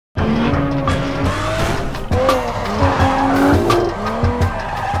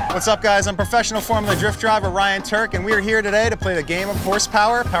What's up, guys? I'm professional Formula Drift driver Ryan Turk, and we are here today to play the game of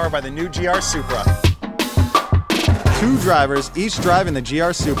horsepower powered by the new GR Supra. Two drivers, each driving the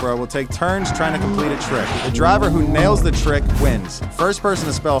GR Supra, will take turns trying to complete a trick. The driver who nails the trick wins. First person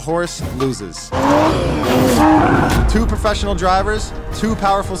to spell horse loses. Two professional drivers, two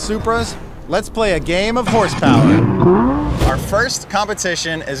powerful Supras. Let's play a game of horsepower. Our first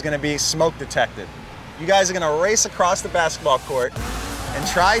competition is going to be smoke detected. You guys are going to race across the basketball court and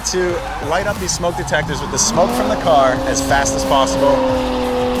try to light up these smoke detectors with the smoke from the car as fast as possible.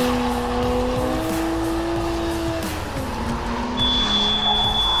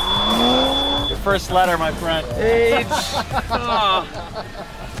 Your first letter, my friend. H. Oh.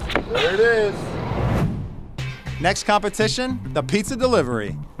 There it is. Next competition, the pizza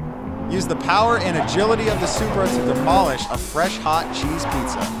delivery. Use the power and agility of the Supra to demolish a fresh, hot cheese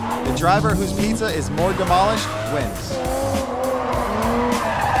pizza. The driver whose pizza is more demolished wins.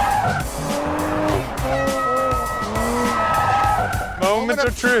 Moment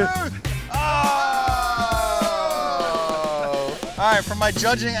of truth. Oh! All right, for my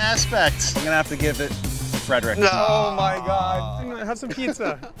judging aspect, I'm gonna have to give it to Frederick. No. Oh my God. Have some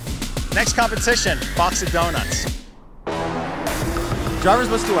pizza. Next competition, box of donuts. Drivers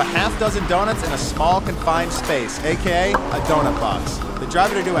must do a half dozen donuts in a small confined space, AKA a donut box. The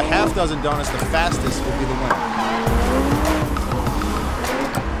driver to do a half dozen donuts the fastest will be the winner.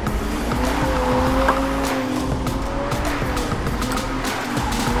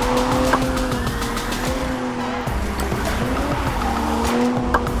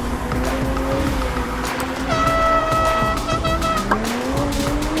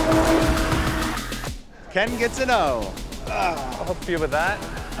 Ken gets an O. I'll help you with that.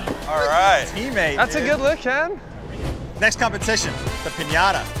 All right. Teammate. That's a good look, Ken. Next competition, the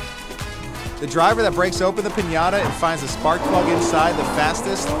piñata. The driver that breaks open the piñata and finds the spark plug inside the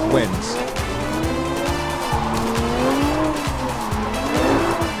fastest wins.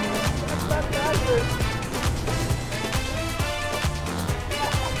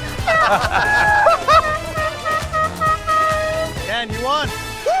 Ken, you won.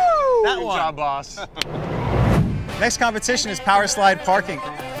 Woo! That Good one. job, boss. Next competition is power slide parking.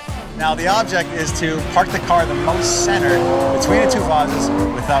 Now the object is to park the car the most centered between the two vases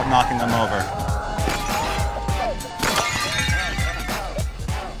without knocking them over.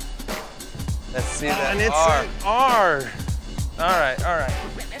 Let's see that. And it's R. an R. All right.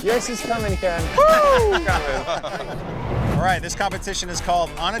 Yours is coming, Ken. All right, this competition is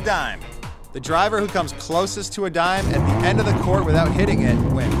called On a Dime. The driver who comes closest to a dime at the end of the court without hitting it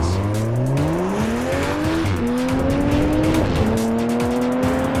wins.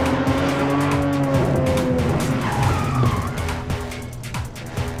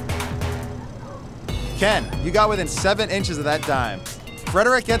 Ken, you got within 7 inches of that dime.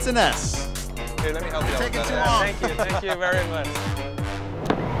 Frederick gets an S. Here, let me help you out. Taking too long. Thank you very much.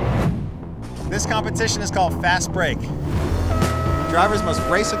 This competition is called Fast Break. Drivers must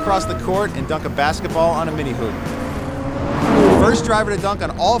race across the court and dunk a basketball on a mini hoop. The first driver to dunk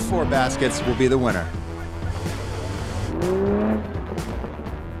on all 4 baskets will be the winner.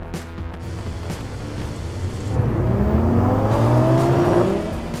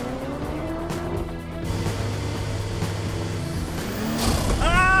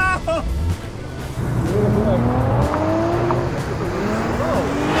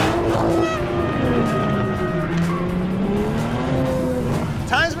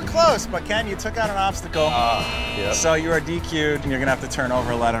 Times were close, but Ken, you took out an obstacle. Yep. So you are DQ'd and you're gonna have to turn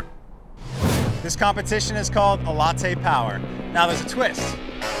over a letter. This competition is called a latte power. Now there's a twist.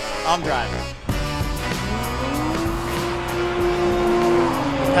 I'm driving.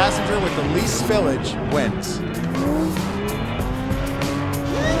 The passenger with the least spillage wins.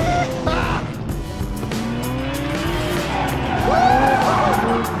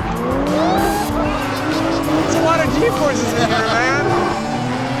 There's a lot of G-forces in here, man.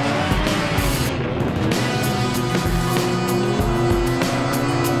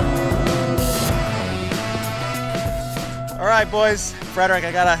 All right, boys. Frederick,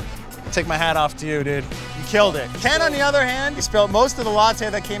 I gotta take my hat off to you, dude. You killed it. Ken, on the other hand, he spilled most of the latte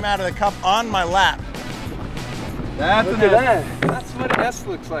that came out of the cup on my lap. That's an S. That's what an S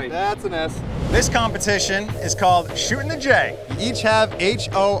looks like. That's an S. This competition is called Shooting the J. You each have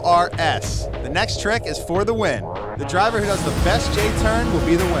H-O-R-S. The next trick is for the win. The driver who does the best J turn will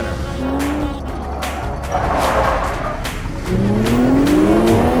be the winner.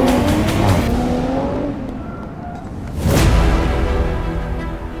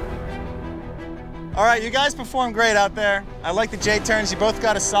 All right, you guys performed great out there. I like the J-turns. You both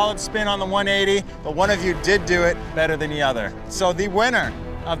got a solid spin on the 180, but one of you did do it better than the other. So the winner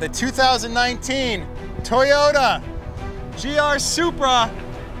of the 2019 Toyota GR Supra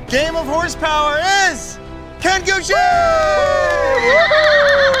Game of Horsepower is Ken Gucci!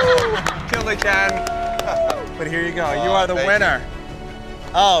 Kill the Ken. But here you go. You are the winner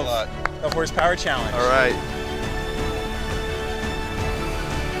of Good luck. the Horsepower Challenge. All right.